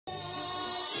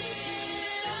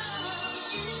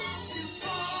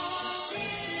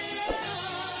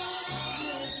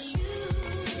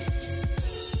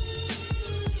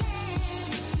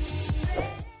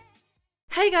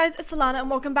Hey guys, it's Alana and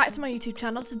welcome back to my YouTube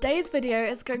channel. Today's video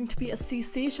is going to be a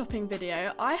CC shopping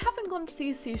video. I haven't gone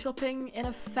CC shopping in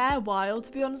a fair while,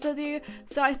 to be honest with you,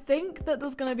 so I think that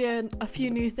there's going to be a few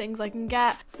new things I can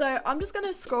get. So I'm just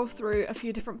going to scroll through a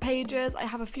few different pages. I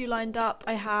have a few lined up.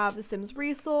 I have the Sims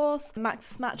resource,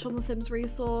 Max's Match on the Sims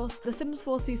resource, the Sims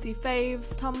 4 CC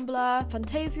faves Tumblr,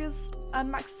 Fantasia's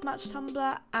Max's Match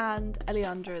Tumblr, and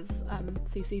Eliandra's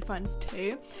CC finds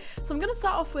too. So I'm going to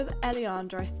start off with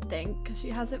Eliandra, I think, because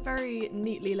she has it very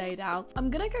neatly laid out. I'm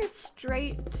gonna go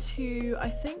straight to, I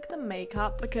think, the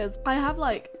makeup, because I have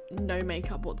like no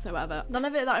makeup whatsoever. None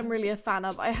of it that I'm really a fan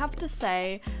of. I have to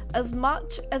say, as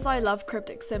much as I love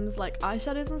Cryptic Sims like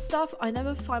eyeshadows and stuff, I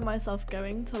never find myself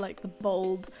going to like the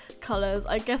bold colors.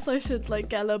 I guess I should like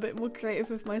get a little bit more creative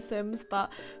with my Sims,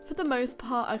 but for the most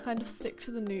part I kind of stick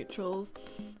to the neutrals.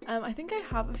 I think I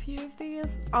have a few of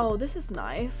these. Oh, this is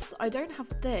nice. I don't have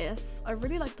this. I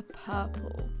really like the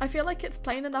purple. I feel like it's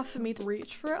plain enough for me to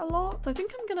reach for it a lot, so I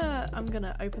think I'm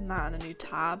gonna open that in a new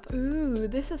tab. Ooh,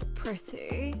 this is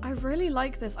pretty. I really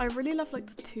like this. I really love like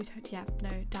the two-tone. Yeah, no,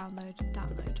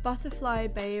 download. Butterfly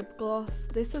Babe Gloss.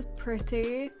 This is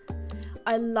pretty.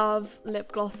 I love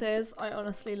lip glosses. I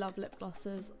honestly love lip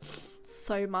glosses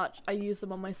so much. I use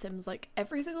them on my Sims like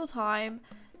every single time.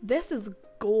 This is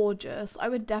gorgeous. I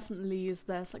would definitely use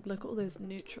this. Like, look at all those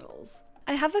neutrals.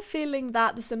 I have a feeling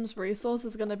that the Sims resource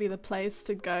is going to be the place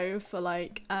to go for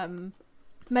like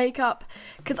makeup,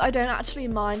 because I don't actually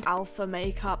mind alpha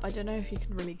makeup. I don't know if you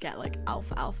can really get like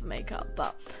alpha makeup,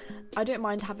 but I don't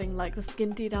mind having like the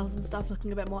skin details and stuff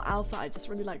looking a bit more alpha. I just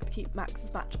really like to keep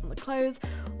Max's Match on the clothes,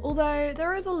 although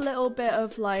there is a little bit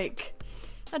of like,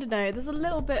 I don't know, there's a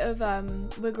little bit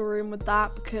of wiggle room with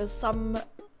that, because some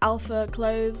alpha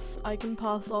clothes I can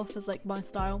pass off as like my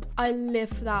style. I live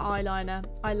for that eyeliner.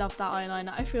 I love that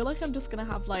eyeliner. I feel like I'm just gonna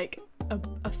have like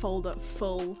a folder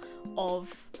full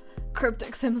of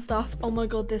Cryptic Sim stuff. Oh my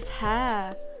god, this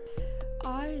hair.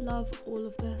 I love all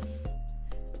of this.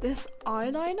 This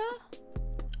eyeliner?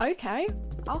 Okay,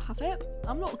 I'll have it.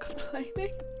 I'm not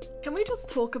complaining. Can we just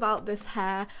talk about this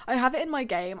hair? I have it in my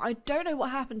game. I don't know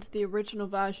what happened to the original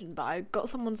version, but I got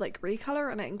someone's like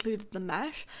recolor and it included the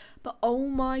mesh. But oh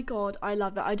my god, I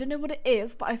love it. I don't know what it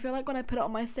is, but I feel like when I put it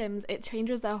on my Sims, it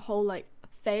changes their whole like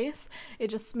face. It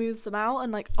just smooths them out,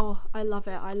 and like, oh, I love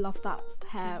it. I love that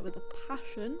hair with a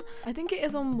passion. I think it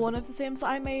is on one of the Sims that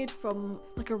I made from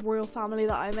like a royal family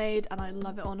that I made, and I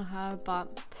love it on her,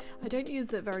 but I don't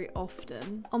use it very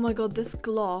often. Oh my god, this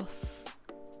gloss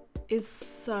is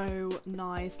so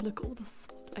nice. Look at all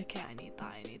the okay, I need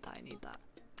that.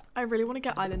 I really want to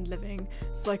get Island Living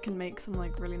so I can make some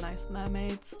like really nice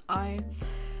mermaids. I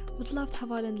would love to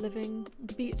have Island Living,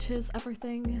 the beaches,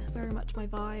 everything, very much my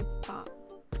vibe, but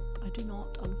I do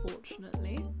not,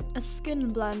 unfortunately. A skin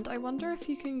blend. I wonder if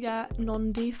you can get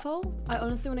non-default. I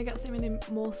honestly want to get so many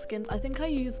more skins. I think I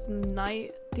used the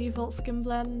night default skin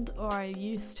blend, or I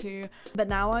used to, but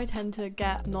now I tend to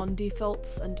get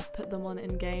non-defaults and just put them on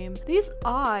in game. These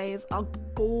eyes are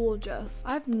gorgeous.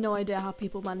 I have no idea how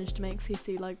people manage to make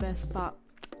CC like this, but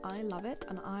I love it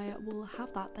and I will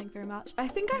have that. Thank you very much. I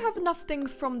think I have enough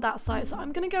things from that site, so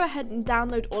I'm gonna go ahead and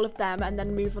download all of them and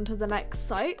then move on to the next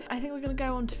site. I think we're gonna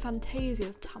go on to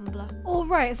Fantasia's Tumblr.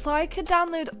 Alright, so I could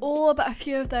download all but a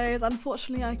few of those.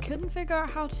 Unfortunately, I couldn't figure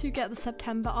out how to get the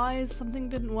September eyes. Something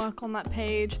didn't work on that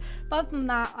page. But other than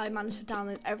that, I managed to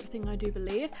download everything, I do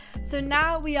believe. So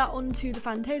now we are on to the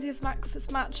Fantasia's Max's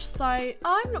Match site.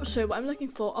 I'm not sure what I'm looking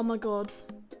for. Oh my god.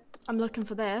 I'm looking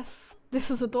for this. This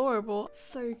is adorable.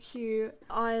 So cute.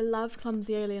 I love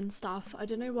clumsy alien stuff. I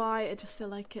don't know why, I just feel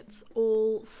like it's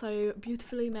all so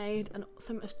beautifully made and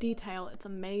so much detail. It's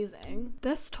amazing.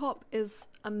 This top is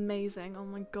amazing. Oh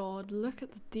my god, look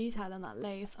at the detail in that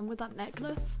lace, and with that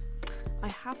necklace, I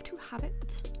have to have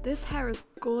it. This hair is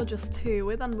gorgeous too,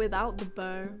 with and without the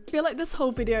bow. I feel like this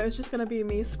whole video is just gonna be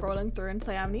me scrolling through and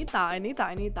say, I need that, I need that,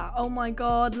 I need that. Oh my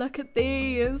god, look at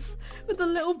these with the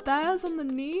little bears on the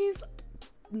knees.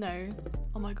 No.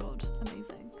 Oh my god,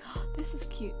 amazing. This is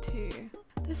cute too.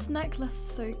 This necklace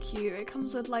is so cute. It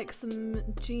comes with like some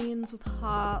jeans with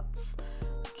hearts,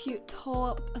 cute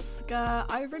top, a skirt.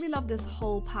 I really love this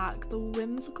whole pack, the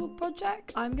Whimsical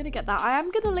Project. I'm gonna get that. I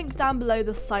am gonna link down below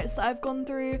the sites that I've gone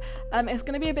through. It's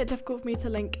gonna be a bit difficult for me to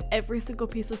link every single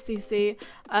piece of CC,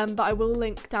 but I will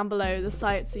link down below the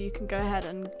site so you can go ahead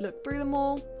and look through them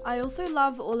all. I also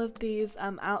love all of these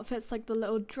outfits, like the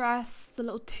little dress, the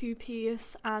little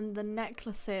two-piece, and the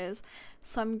necklaces.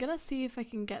 So I'm gonna see if I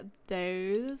can get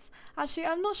those. Actually,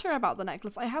 I'm not sure about the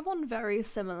necklace. I have one very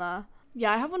similar.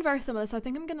 Yeah, I have one very similar, so I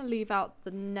think I'm gonna leave out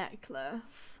the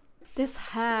necklace. This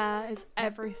hair is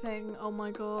everything. Oh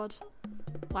my god.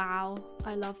 Wow,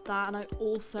 I love that. And I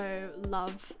also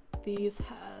love these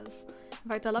hairs. In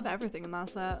fact, I love everything in that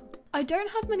set. I don't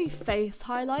have many face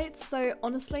highlights, so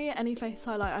honestly, any face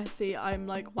highlight I see, I'm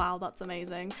like, wow, that's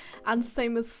amazing. And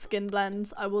same with skin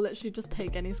blends. I will literally just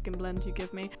take any skin blend you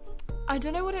give me. I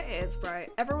don't know what it is, right?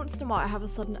 Every once in a while I have a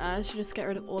sudden urge to just get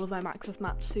rid of all of my Maxis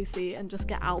Match CC and just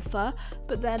get alpha.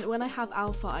 But then when I have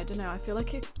alpha, I don't know, I feel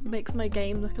like it makes my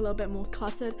game look a little bit more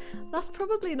cluttered. That's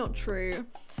probably not true,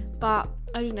 but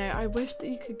I don't know, I wish that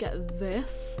you could get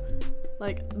this,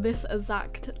 like this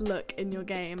exact look in your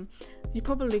game. You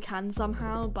probably can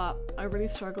somehow, but I really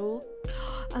struggle.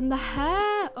 And the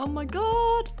hair, oh my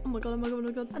god, oh my god, oh my god, oh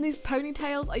my god. And these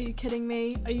ponytails, are you kidding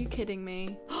me? Are you kidding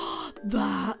me?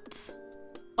 That,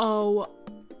 oh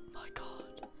my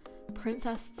god.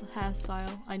 Princess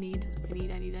hairstyle, I need.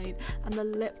 And the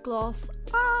lip gloss,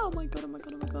 oh my god, oh my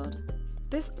god, oh my god.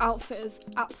 This outfit is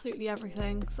absolutely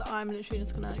everything, so I'm literally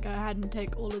just gonna go ahead and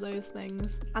take all of those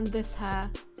things. And this hair,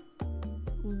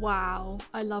 wow,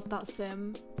 I love that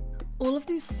sim. All of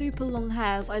these super long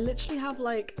hairs, I literally have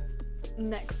like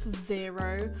next to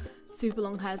 0 super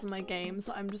long hairs in my game,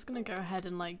 so I'm just gonna go ahead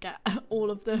and like get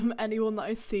all of them. Anyone that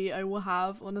I see I will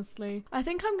have, honestly. I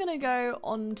think I'm gonna go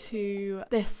onto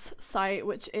this site,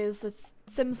 which is the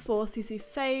Sims 4 CC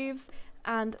faves,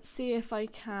 and see if I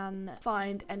can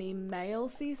find any male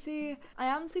CC. I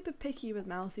am super picky with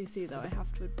male CC though, I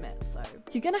have to admit, so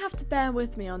you're gonna have to bear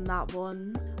with me on that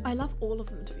one. I love all of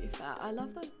them, to be fair. I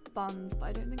love the buns, but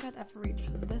I don't think I'd ever reach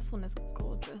for them. This one is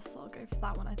gorgeous, so I'll go for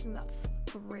that one. I think that's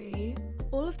 3.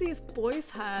 All of these boys'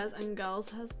 hairs and girls'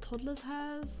 hairs, toddlers'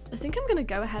 hairs. I think I'm gonna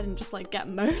go ahead and just like get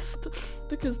most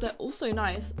because they're all so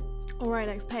nice. Alright,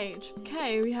 next page.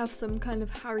 Okay, we have some kind of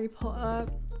Harry Potter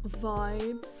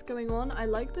vibes going on. I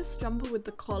like this jumper with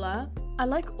the collar. I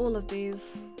like all of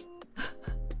these.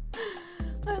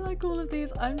 I like all of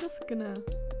these. I'm just gonna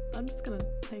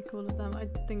take all of them. I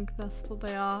think that's what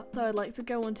they are. So I'd like to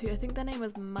go on to, I think their name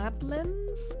is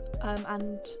Madeline's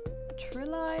and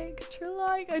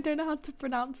Trilike, I don't know how to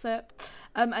pronounce it,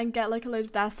 and get like a load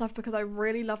of their stuff because I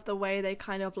really love the way they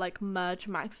kind of like merge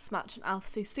Maxis Match and Alpha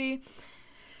CC.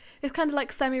 It's kind of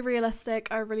like semi-realistic.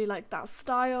 I really like that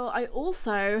style. I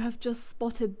also have just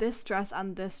spotted this dress,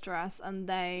 and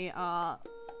they are,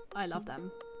 I love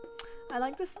them. I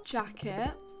like this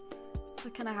jacket. So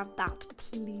can I have that,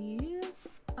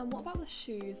 please? And what about the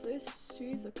shoes? Those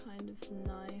shoes are kind of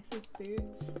nice, those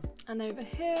boots. And over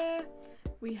here,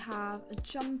 we have a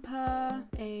jumper,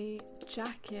 a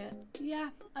jacket. Yeah,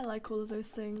 I like all of those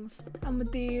things. And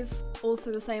with these,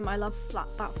 also the same, I love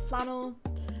that flannel.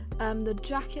 The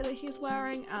jacket that he's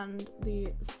wearing and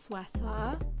the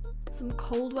sweater. Some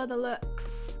cold weather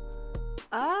looks.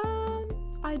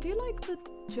 I do like the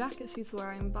jacket she's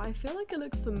wearing, but I feel like it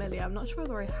looks familiar. I'm not sure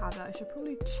whether I have it. I should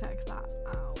probably check that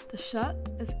out. The shirt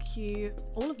is cute.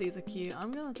 All of these are cute.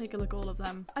 I'm gonna take a look at all of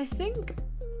them. I think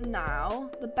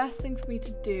now the best thing for me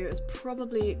to do is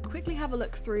probably quickly have a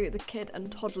look through the kid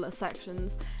and toddler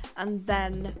sections and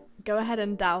then go ahead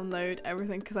and download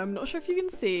everything, because I'm not sure if you can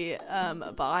see,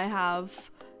 but I have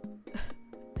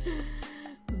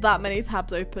that many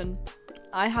tabs open.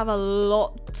 I have a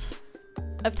lot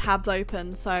of tabs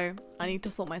open, so I need to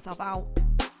sort myself out.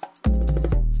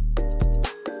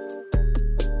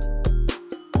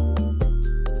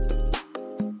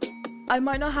 I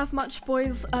might not have much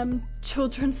boys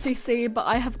children CC, but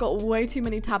I have got way too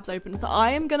many tabs open, so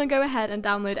I am gonna go ahead and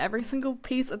download every single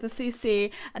piece of the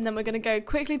CC, and then we're gonna go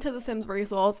quickly to the Sims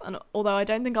resource, and although I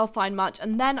don't think I'll find much,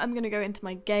 and then I'm gonna go into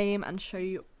my game and show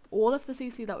you all of the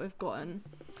CC that we've gotten,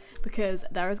 because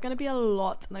there is going to be a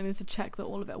lot and I need to check that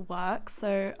all of it works,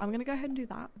 so I'm going to go ahead and do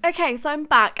that. Okay, so I'm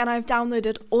back and I've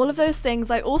downloaded all of those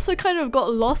things. I also kind of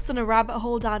got lost in a rabbit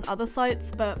hole down other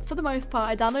sites, but for the most part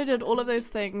I downloaded all of those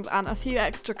things and a few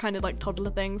extra kind of like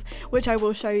toddler things, which I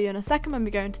will show you in a second when we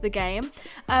go into the game.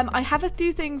 I have a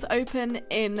few things open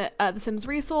in the Sims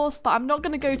resource, but I'm not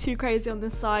going to go too crazy on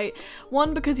this site.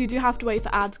 1, because you do have to wait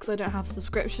for ads because I don't have a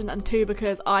subscription, and 2,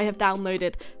 because I have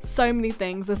downloaded so many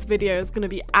things. This video is going to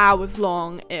be hours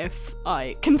long if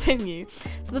I continue.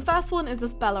 So the first one is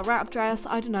this Bella wrap dress.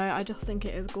 I don't know, I just think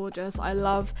it is gorgeous. I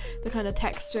love the kind of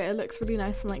texture. It looks really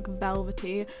nice and like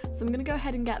velvety, so I'm gonna go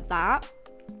ahead and get that.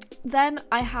 Then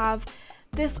I have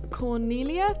this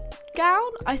Cornelia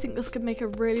gown. I think this could make a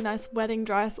really nice wedding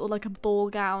dress or like a ball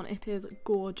gown. It is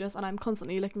gorgeous and I'm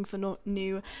constantly looking for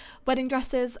new wedding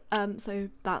dresses, so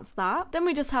that's that. Then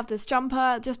we just have this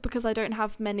jumper, just because I don't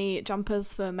have many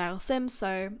jumpers for male Sims,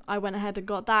 so I went ahead and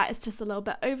got that. It's just a little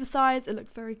bit oversized, it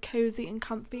looks very cozy and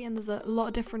comfy, and there's a lot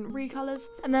of different recolors.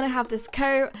 And then I have this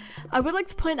coat. I would like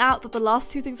to point out that the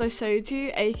last two things I showed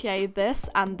you, aka this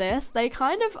and this, they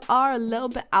kind of are a little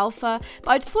bit alpha, but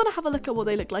I just want to have a look at what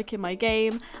they look like in my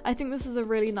game. I think this is a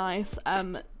really nice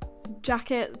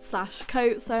jacket slash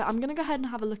coat, so I'm gonna go ahead and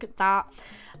have a look at that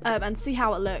and see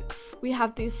how it looks. We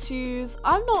have these shoes.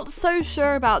 I'm not so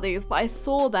sure about these, but I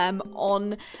saw them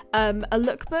on a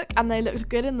lookbook and they looked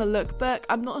good in the lookbook.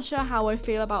 I'm not sure how I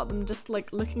feel about them just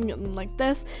like looking at them like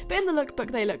this, but in the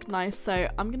lookbook they look nice, so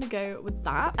I'm gonna go with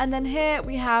that. And then here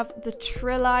we have the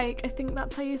Trilike, I think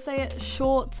that's how you say it,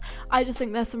 shorts. I just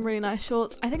think there's some really nice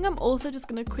shorts. I think I'm also just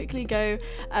gonna quickly go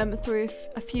through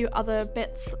a few other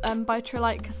bits by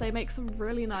Trilike, because they make some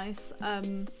really nice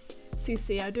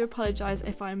CC. I do apologise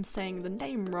if I'm saying the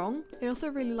name wrong. I also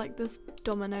really like this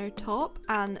domino top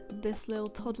and this little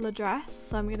toddler dress,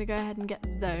 so I'm gonna go ahead and get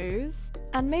those.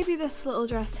 And maybe this little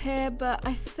dress here, but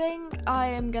I think I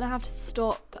am gonna have to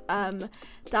stop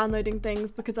downloading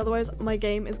things, because otherwise my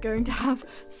game is going to have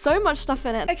so much stuff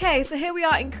in it. Okay, so here we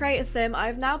are in Create a Sim.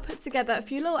 I've now put together a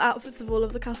few little outfits of all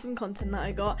of the custom content that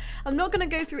I got. I'm not going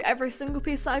to go through every single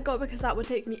piece that I got, because that would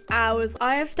take me hours.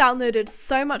 I have downloaded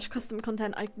so much custom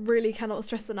content, I really cannot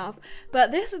stress enough.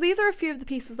 But these are a few of the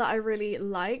pieces that I really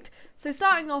liked. So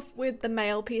starting off with the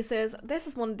male pieces, this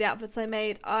is one of the outfits I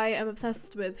made. I am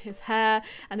obsessed with his hair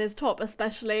and his top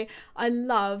especially. I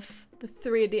love the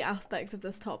 3D aspects of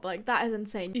this top, like that is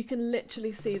insane. You can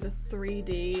literally see the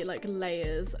 3D like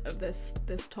layers of this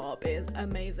top. It is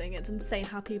amazing. It's insane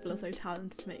how people are so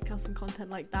talented to make custom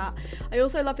content like that. I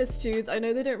also love his shoes. I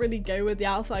know they don't really go with the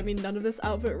outfit. I mean, none of this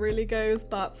outfit really goes,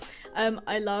 but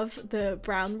I love the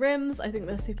brown rims. I think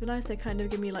they're super nice. They kind of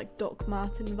give me like Doc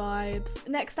Martin vibes.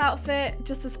 Next outfit,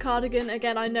 just this cardigan.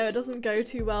 Again, I know it doesn't go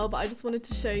too well, but I just wanted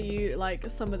to show you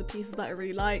like some of the pieces that I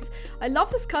really liked. I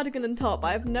love this cardigan and top.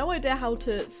 I have no idea how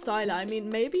to style it. I mean,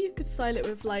 maybe you could style it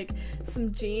with like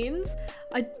some jeans.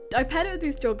 I paired it with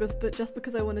these joggers, but just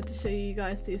because I wanted to show you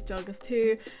guys these joggers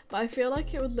too, but I feel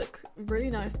like it would look really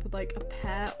nice with like a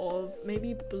pair of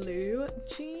maybe blue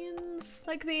jeans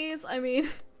like these. I mean,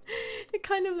 it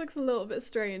kind of looks a little bit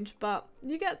strange, but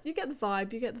you get the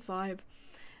vibe.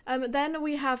 Then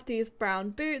we have these brown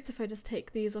boots. If I just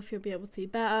take these off, you'll be able to see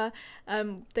better.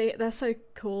 They're so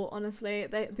cool, honestly.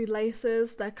 The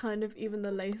laces, they're kind of, even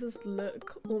the laces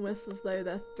look almost as though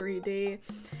they're 3D.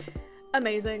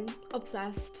 Amazing,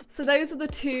 obsessed. So those are the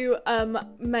two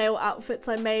male outfits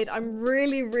I made. I'm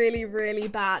really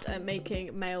bad at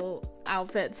making male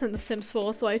outfits in The Sims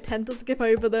 4, so I tend to skip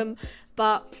over them.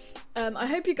 But I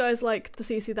hope you guys like the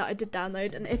CC that I did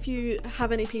download, and if you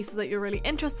have any pieces that you're really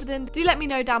interested in, do let me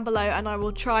know down below and I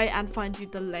will try and find you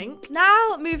the link.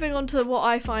 Now moving on to what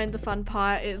I find the fun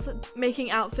part is making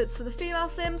outfits for the female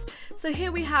Sims. So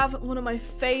here we have one of my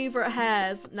favourite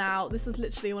hairs. Now this is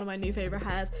literally one of my new favourite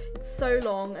hairs. It's so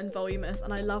long and voluminous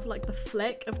and I love like the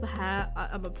flick of the hair.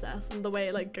 I'm obsessed, and the way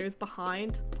it like goes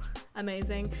behind.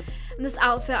 Amazing. And this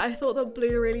outfit, I thought that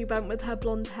blue really went with her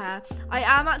blonde hair. I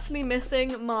am actually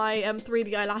missing my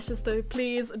 3D eyelashes, so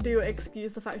please do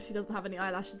excuse the fact she doesn't have any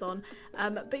eyelashes on.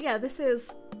 But yeah, this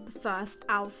is the first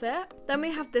outfit. Then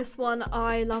we have this one.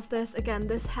 I love this. Again,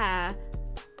 this hair,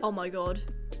 oh my god,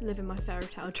 living my fairy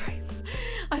tale dreams.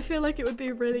 I feel like it would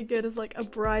be really good as like a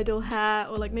bridal hair,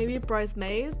 or like maybe a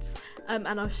bridesmaid's.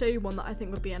 And I'll show you one that I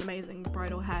think would be an amazing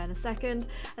bridal hair in a second.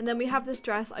 And then we have this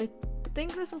dress. I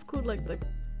think this was called like the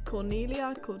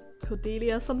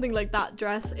Cordelia, something like that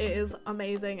dress. It is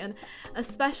amazing, and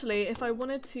especially if I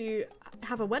wanted to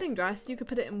have a wedding dress, you could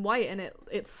put it in white and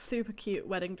it's super cute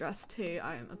wedding dress too.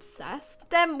 I am obsessed.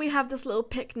 Then we have this little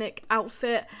picnic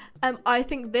outfit. I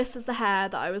think this is the hair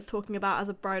that I was talking about as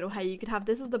a bridal hair. You could have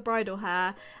this as the bridal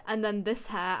hair and then this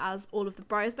hair as all of the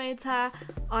bridesmaids' hair.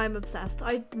 I'm obsessed.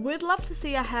 I would love to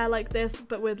see a hair like this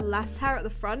but with less hair at the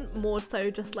front, more so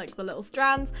just like the little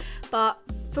strands, but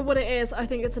for what it is, I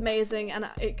think it's amazing, and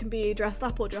it can be dressed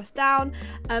up or dressed down.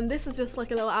 This is just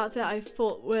like a little outfit I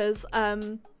thought was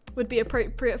would be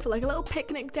appropriate for like a little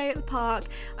picnic day at the park.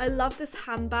 I love this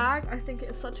handbag. I think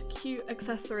it's such a cute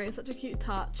accessory, such a cute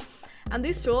touch. And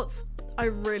these shorts, I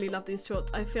really love these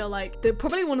shorts. I feel like they're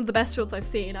probably one of the best shorts I've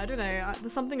seen. I don't know,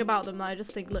 there's something about them that I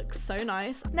just think looks so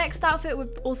nice. Next outfit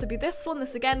would also be this one.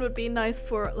 This again would be nice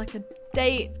for like a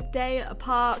day at a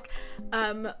park.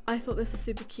 I thought this was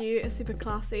super cute, it's super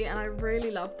classy, and I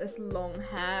really love this long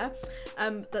hair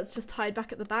that's just tied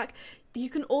back at the back. You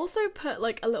can also put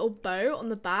like a little bow on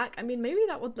the back. I mean, maybe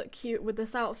that would look cute with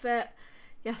this outfit.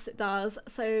 Yes, it does.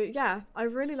 So yeah, I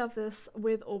really love this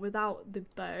with or without the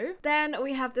bow. Then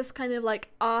we have this kind of like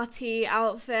arty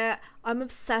outfit. I'm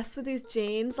obsessed with these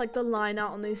jeans. Like the line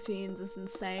out on these jeans is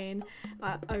insane.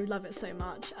 I love it so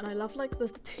much. And I love like the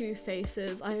two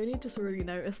faces. I only just really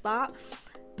noticed that.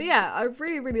 But yeah, I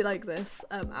really like this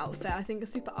outfit. I think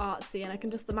it's super artsy, and I can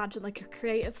just imagine like a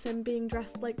creative sim being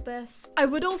dressed like this. I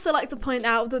would also like to point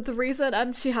out that the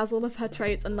reason she has all of her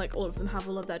traits, and like all of them have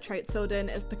all of their traits filled in,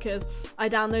 is because I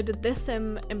downloaded this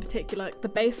sim in particular, like the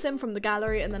base sim from the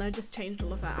gallery, and then I just changed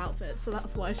all of her outfits. So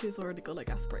that's why she's already got like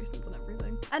aspirations and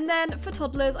everything. And then for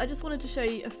toddlers, I just wanted to show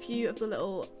you a few of the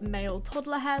little male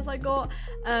toddler hairs I got.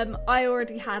 I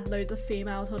already had loads of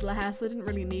female toddler hair, so I didn't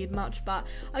really need much, but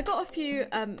I got a few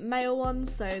male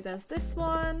ones. So there's this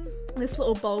one, this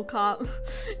little bowl cut.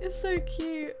 It's so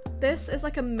cute. This is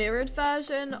like a mirrored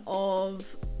version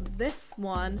of this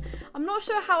one. I'm not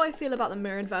sure how I feel about the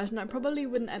mirrored version. I probably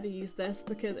wouldn't ever use this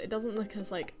because it doesn't look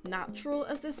as like natural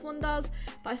as this one does,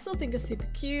 but I still think it's super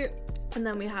cute. And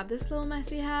then we have this little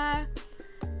messy hair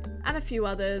and a few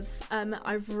others.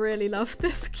 I really love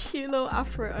this cute little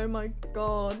afro. Oh my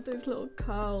god, those little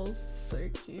curls, so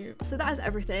cute. So that is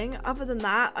everything. Other than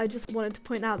that, I just wanted to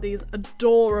point out these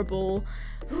adorable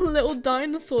little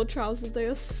dinosaur trousers. They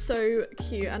are so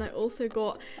cute. And I also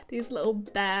got these little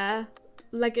bear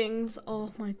leggings.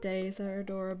 Oh my days, they're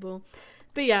adorable.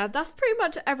 But yeah, that's pretty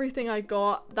much everything I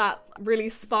got that really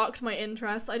sparked my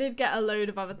interest. I did get a load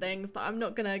of other things, but I'm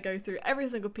not gonna go through every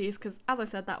single piece because, as I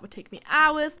said, that would take me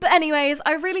hours. But anyways,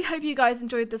 I really hope you guys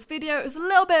enjoyed this video. It was a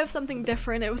little bit of something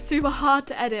different. It was super hard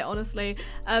to edit, honestly.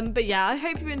 But yeah, I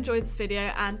hope you enjoyed this video,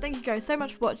 and thank you guys so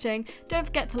much for watching. Don't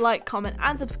forget to like, comment,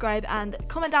 and subscribe, and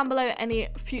comment down below any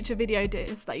future video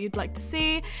ideas that you'd like to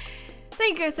see.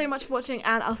 Thank you guys so much for watching,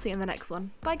 and I'll see you in the next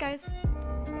one. Bye guys.